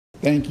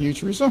Thank you,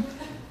 Teresa.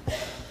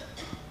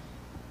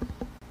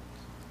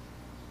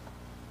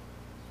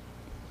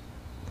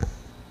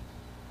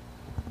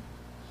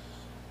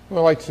 I'd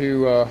like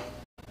to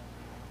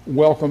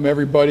welcome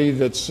everybody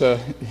that's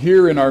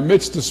here in our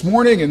midst this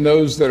morning and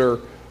those that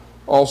are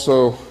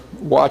also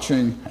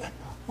watching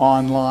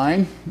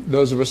online.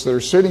 Those of us that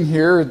are sitting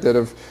here that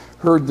have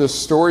heard this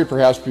story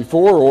perhaps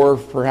before or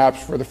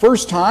perhaps for the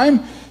first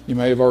time, you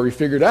may have already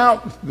figured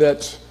out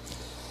that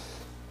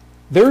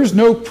there is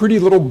no pretty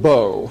little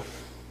bow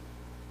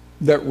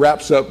that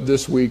wraps up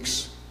this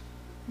week's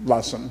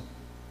lesson.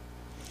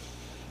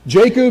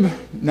 Jacob,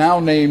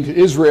 now named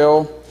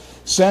Israel,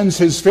 sends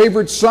his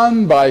favorite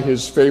son by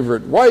his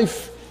favorite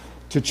wife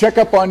to check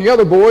up on the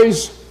other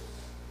boys,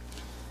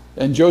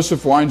 and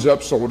Joseph winds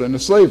up sold into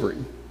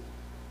slavery.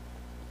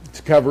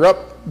 To cover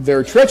up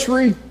their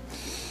treachery,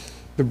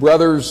 the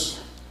brothers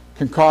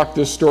concoct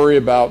this story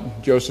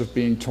about Joseph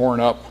being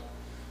torn up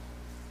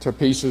to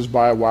pieces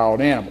by a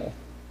wild animal.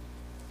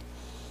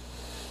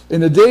 In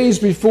the days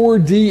before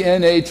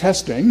DNA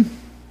testing,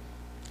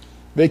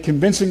 they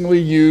convincingly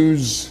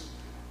use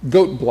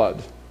goat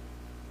blood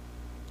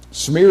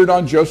smeared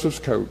on Joseph's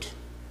coat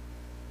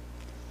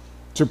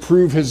to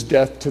prove his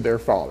death to their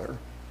father.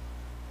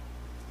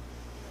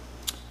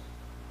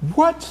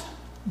 What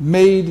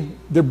made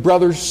the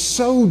brothers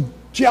so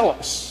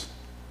jealous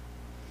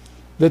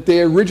that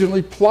they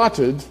originally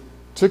plotted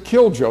to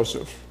kill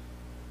Joseph?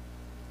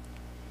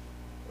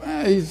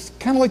 He's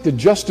kind of like the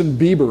Justin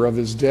Bieber of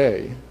his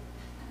day,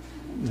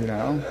 you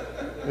know,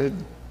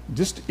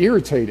 just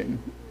irritating.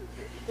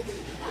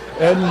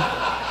 And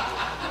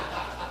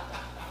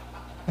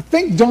I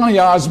think Donny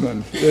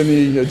Osmond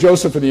in the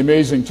Joseph and the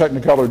Amazing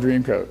Technicolor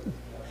Dreamcoat.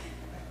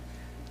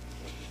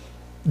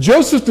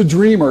 Joseph the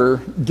Dreamer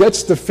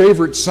gets the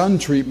favorite son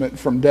treatment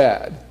from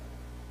Dad.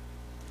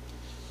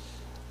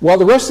 While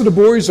the rest of the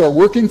boys are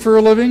working for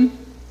a living,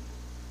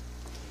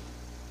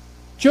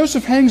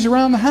 Joseph hangs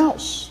around the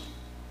house,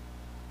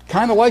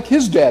 kind of like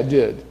his dad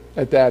did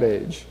at that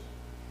age.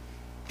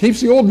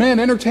 Keeps the old man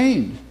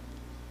entertained.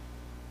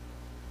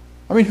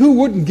 I mean, who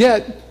wouldn't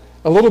get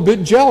a little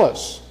bit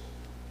jealous?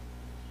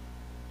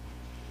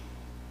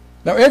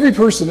 Now, every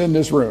person in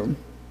this room,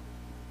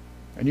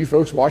 and you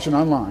folks watching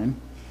online,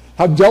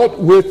 have dealt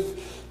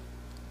with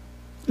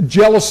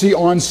jealousy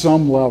on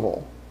some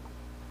level.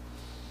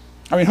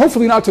 I mean,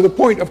 hopefully not to the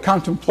point of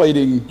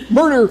contemplating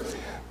murder,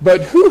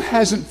 but who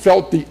hasn't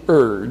felt the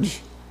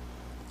urge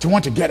to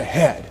want to get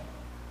ahead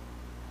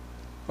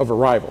of a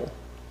rival?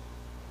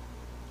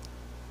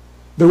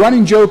 The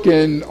running joke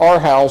in our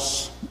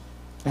house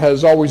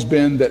has always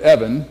been that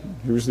Evan,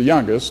 who's the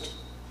youngest,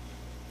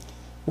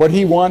 what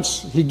he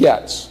wants, he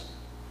gets.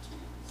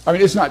 I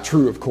mean, it's not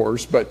true, of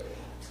course, but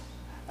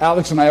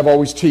Alex and I have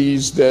always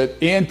teased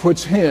that Ann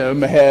puts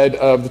him ahead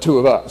of the two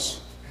of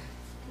us.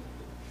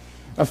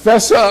 Now,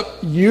 fess up,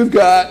 you've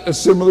got a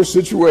similar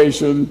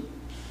situation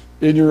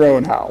in your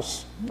own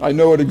house. I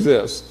know it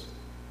exists.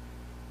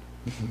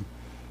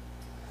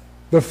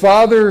 The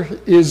father,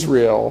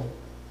 Israel,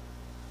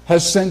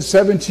 has sent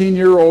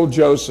 17-year-old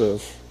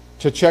Joseph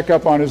to check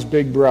up on his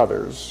big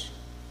brothers,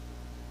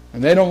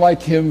 and they don't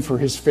like him for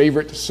his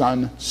favorite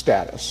son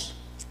status.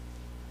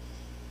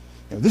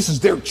 You know, this is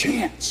their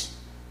chance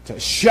to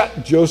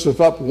shut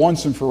Joseph up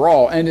once and for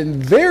all, and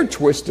in their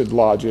twisted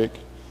logic,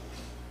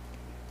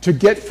 to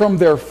get from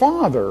their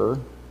father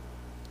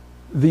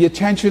the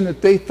attention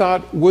that they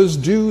thought was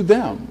due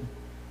them.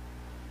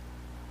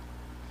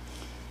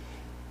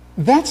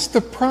 That's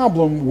the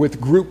problem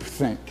with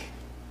groupthink.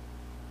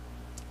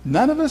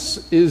 None of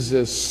us is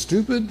as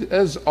stupid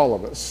as all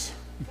of us.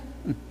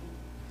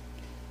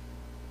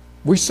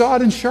 We saw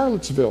it in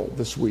Charlottesville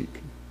this week.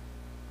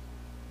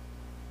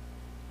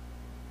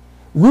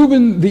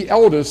 Reuben, the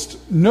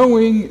eldest,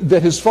 knowing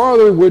that his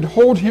father would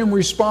hold him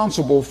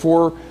responsible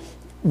for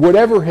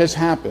whatever has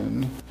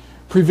happened,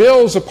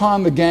 prevails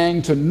upon the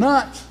gang to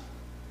not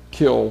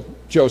kill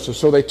Joseph.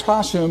 So they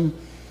toss him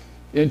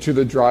into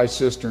the dry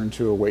cistern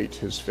to await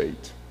his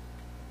fate.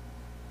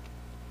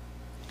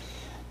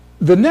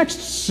 The next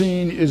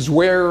scene is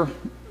where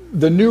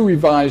the New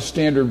Revised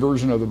Standard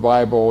Version of the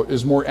Bible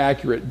is more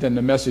accurate than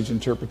the Message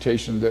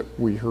interpretation that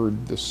we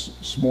heard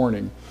this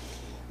morning.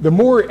 The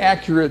more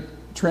accurate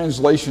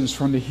translations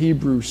from the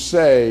Hebrew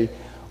say,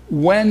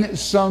 when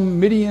some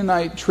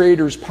Midianite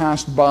traders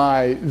passed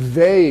by,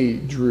 they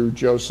drew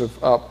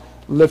Joseph up,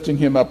 lifting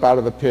him up out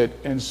of the pit,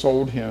 and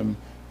sold him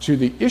to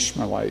the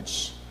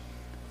Ishmaelites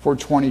for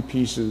 20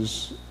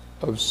 pieces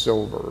of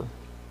silver.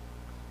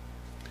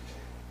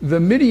 The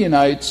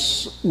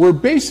Midianites were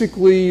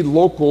basically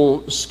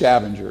local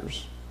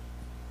scavengers.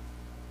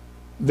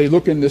 They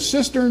look in the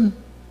cistern,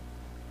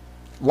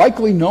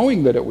 likely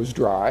knowing that it was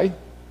dry,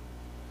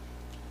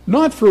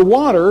 not for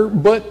water,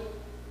 but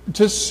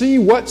to see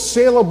what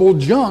saleable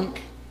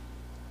junk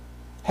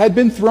had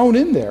been thrown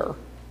in there.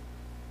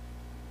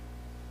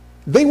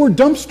 They were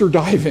dumpster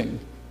diving.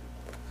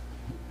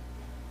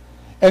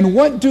 And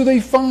what do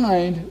they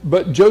find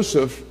but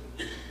Joseph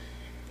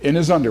in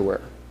his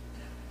underwear?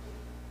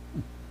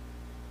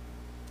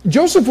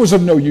 Joseph was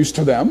of no use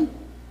to them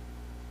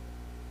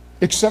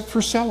except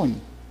for selling.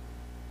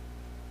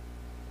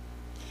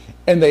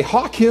 And they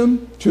hawk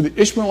him to the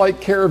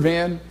Ishmaelite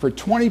caravan for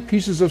 20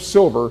 pieces of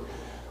silver,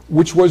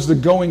 which was the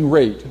going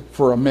rate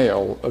for a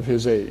male of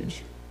his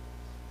age.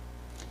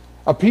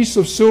 A piece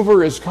of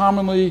silver is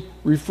commonly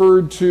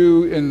referred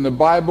to in the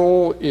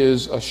Bible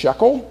is a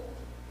shekel,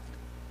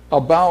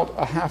 about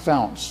a half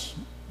ounce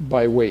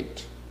by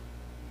weight.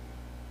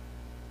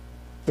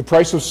 The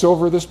price of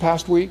silver this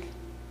past week,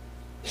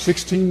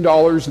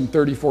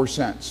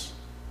 $16.34.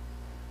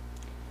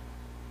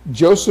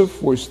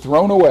 Joseph was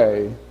thrown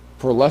away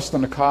for less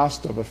than the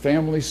cost of a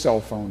family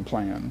cell phone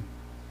plan.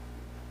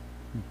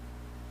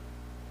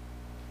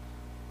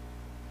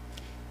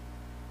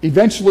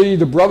 Eventually,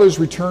 the brothers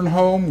return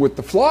home with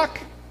the flock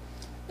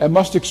and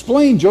must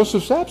explain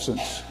Joseph's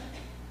absence.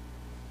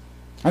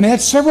 And they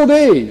had several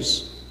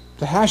days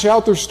to hash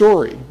out their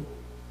story.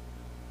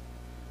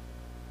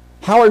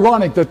 How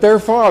ironic that their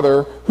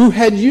father, who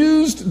had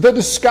used the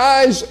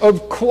disguise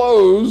of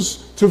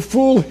clothes to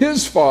fool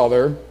his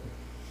father,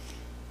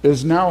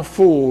 is now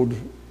fooled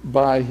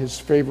by his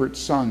favorite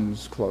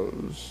son's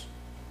clothes.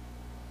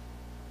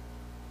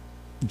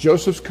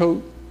 Joseph's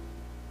coat,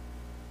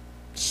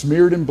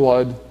 smeared in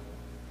blood,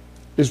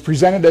 is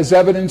presented as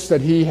evidence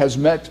that he has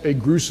met a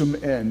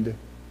gruesome end.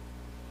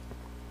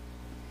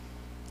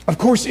 Of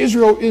course,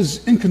 Israel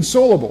is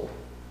inconsolable.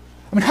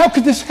 I mean, how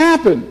could this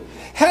happen?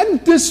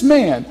 Hadn't this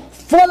man,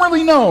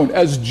 formerly known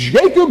as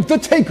Jacob the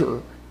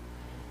Taker,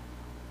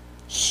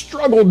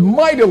 struggled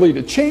mightily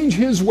to change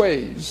his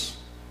ways?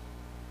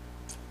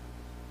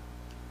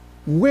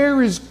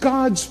 Where is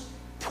God's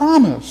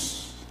promise?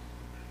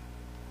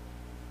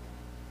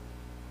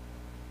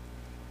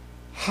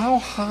 How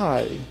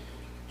high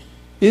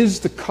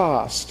is the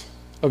cost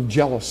of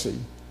jealousy?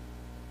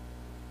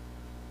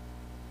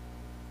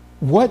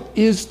 What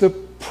is the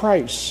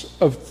price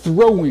of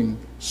throwing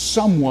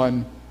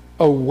someone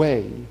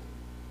away?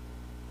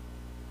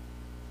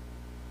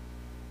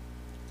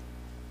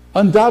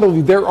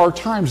 Undoubtedly, there are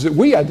times that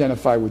we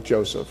identify with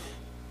Joseph.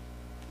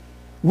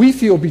 We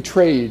feel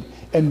betrayed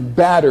and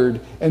battered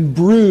and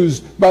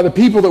bruised by the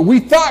people that we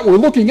thought were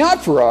looking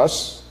out for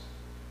us,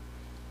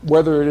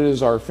 whether it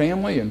is our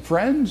family and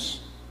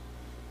friends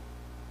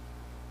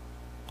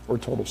or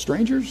total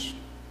strangers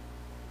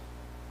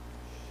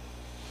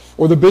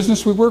or the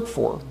business we work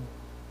for.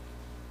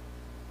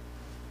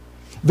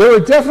 There are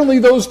definitely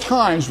those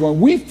times when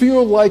we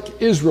feel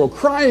like Israel,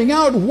 crying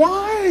out,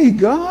 "Why,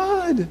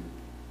 God?"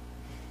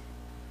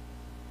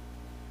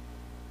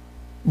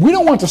 We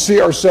don't want to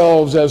see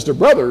ourselves as the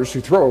brothers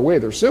who throw away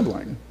their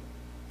sibling.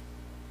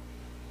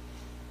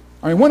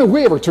 I mean, when have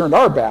we ever turned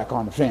our back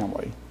on the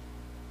family?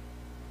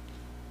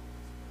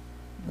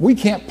 We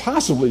can't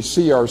possibly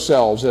see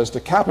ourselves as the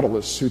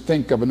capitalists who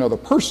think of another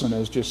person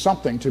as just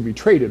something to be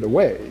traded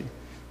away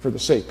for the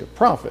sake of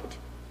profit.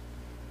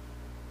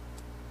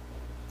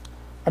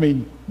 I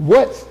mean,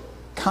 what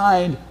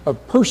kind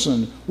of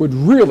person would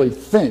really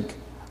think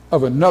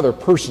of another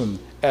person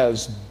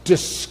as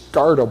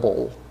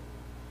discardable?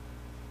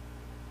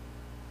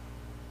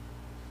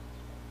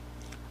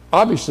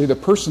 Obviously, the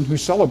person who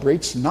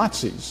celebrates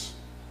Nazis.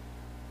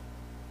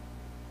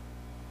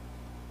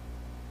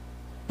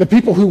 The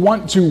people who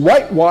want to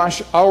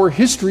whitewash our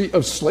history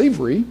of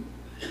slavery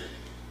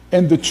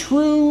and the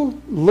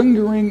true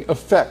lingering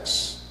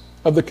effects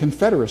of the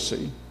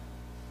Confederacy.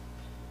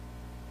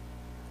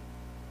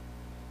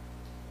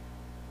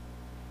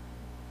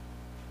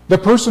 The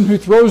person who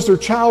throws their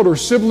child or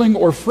sibling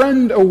or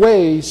friend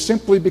away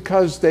simply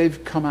because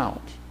they've come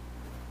out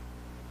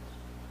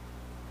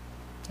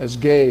as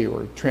gay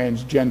or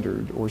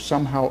transgendered or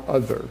somehow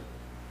other.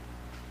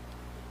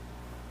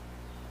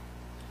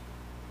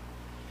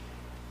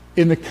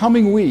 In the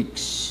coming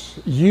weeks,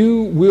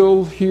 you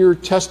will hear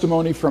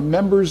testimony from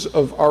members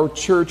of our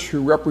church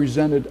who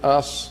represented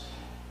us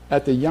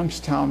at the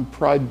Youngstown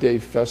Pride Day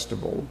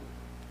Festival.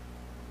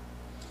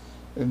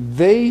 And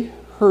they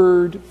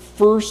heard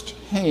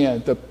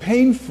firsthand the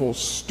painful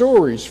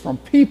stories from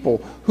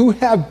people who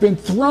have been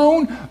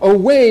thrown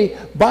away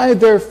by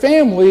their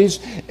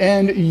families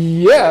and,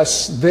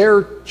 yes,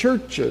 their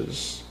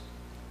churches.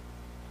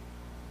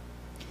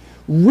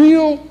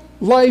 Real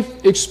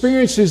life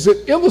experiences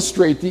that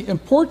illustrate the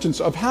importance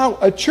of how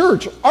a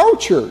church, our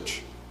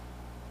church,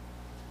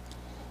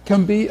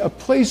 can be a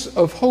place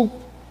of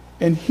hope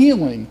and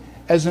healing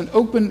as an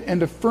open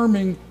and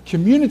affirming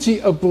community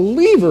of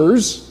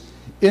believers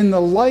in the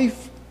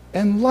life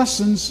and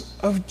lessons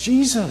of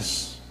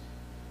Jesus.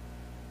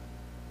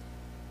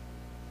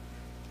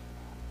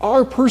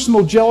 Our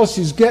personal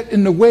jealousies get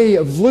in the way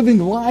of living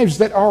lives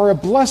that are a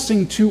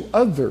blessing to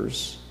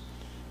others.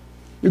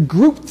 The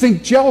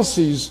groupthink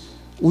jealousies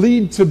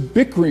lead to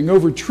bickering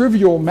over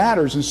trivial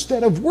matters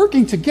instead of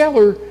working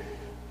together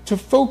to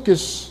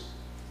focus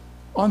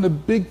on the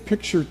big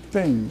picture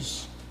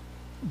things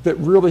that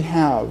really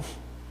have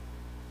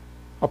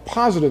a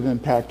positive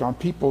impact on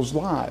people's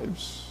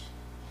lives.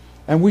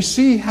 And we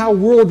see how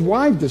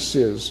worldwide this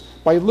is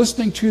by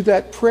listening to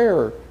that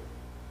prayer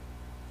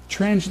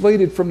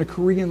translated from the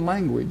Korean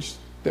language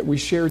that we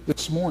shared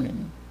this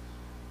morning.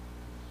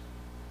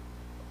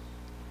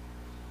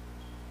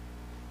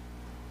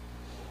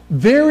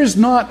 There is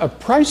not a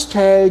price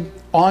tag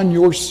on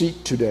your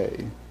seat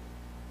today,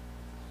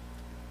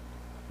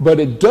 but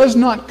it does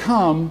not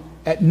come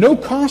at no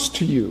cost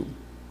to you.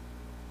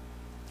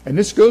 And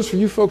this goes for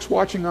you folks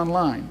watching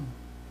online.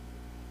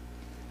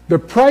 The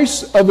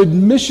price of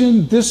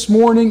admission this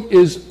morning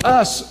is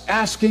us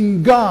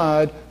asking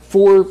God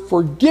for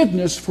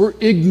forgiveness for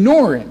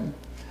ignoring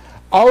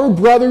our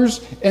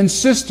brothers and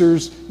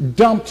sisters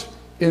dumped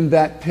in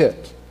that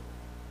pit.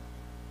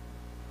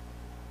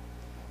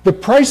 The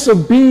price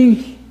of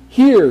being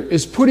here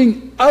is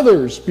putting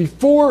others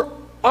before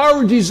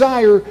our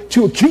desire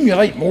to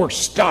accumulate more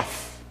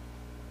stuff.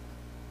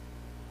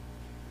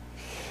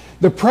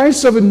 The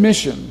price of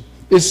admission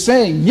is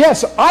saying,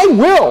 yes, I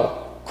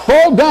will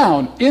crawl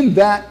down in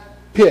that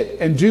pit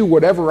and do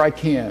whatever I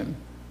can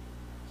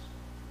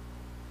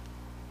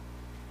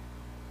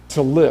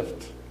to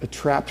lift a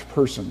trapped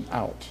person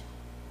out.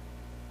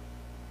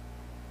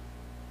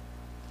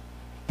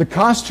 The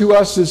cost to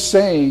us is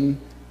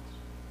saying,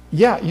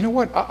 yeah, you know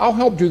what? I'll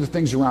help do the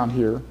things around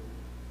here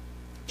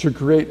to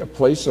create a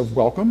place of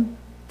welcome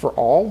for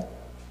all.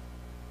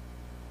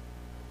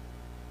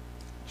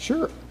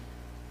 Sure.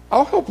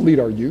 I'll help lead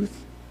our youth.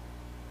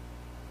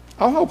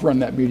 I'll help run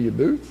that media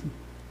booth.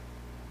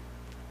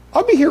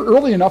 I'll be here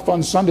early enough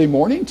on Sunday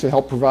morning to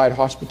help provide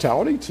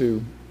hospitality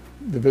to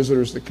the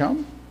visitors that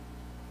come.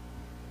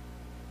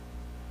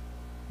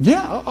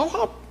 Yeah,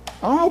 I'll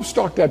help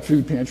stock that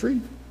food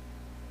pantry.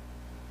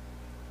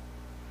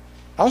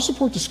 I'll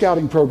support the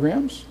scouting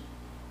programs.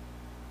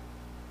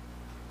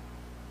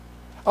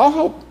 I'll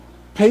help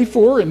pay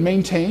for and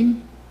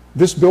maintain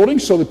this building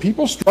so that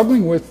people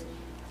struggling with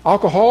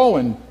alcohol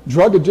and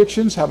drug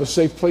addictions have a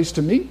safe place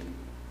to meet.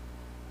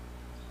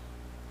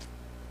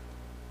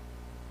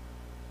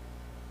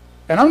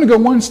 And I'm going to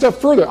go one step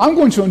further. I'm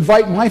going to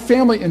invite my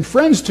family and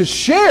friends to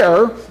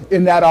share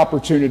in that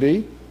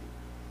opportunity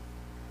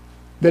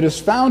that is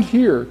found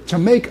here to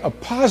make a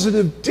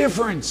positive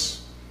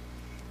difference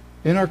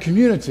in our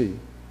community.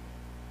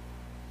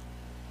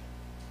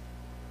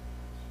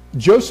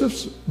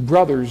 Joseph's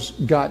brothers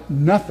got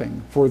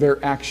nothing for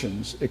their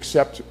actions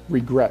except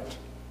regret.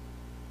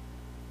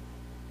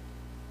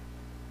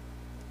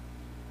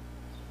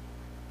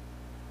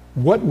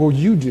 What will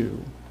you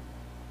do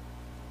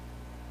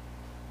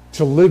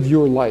to live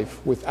your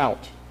life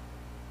without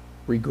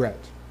regret?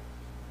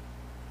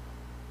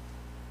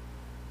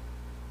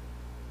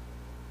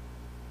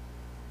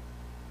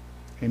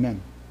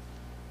 Amen.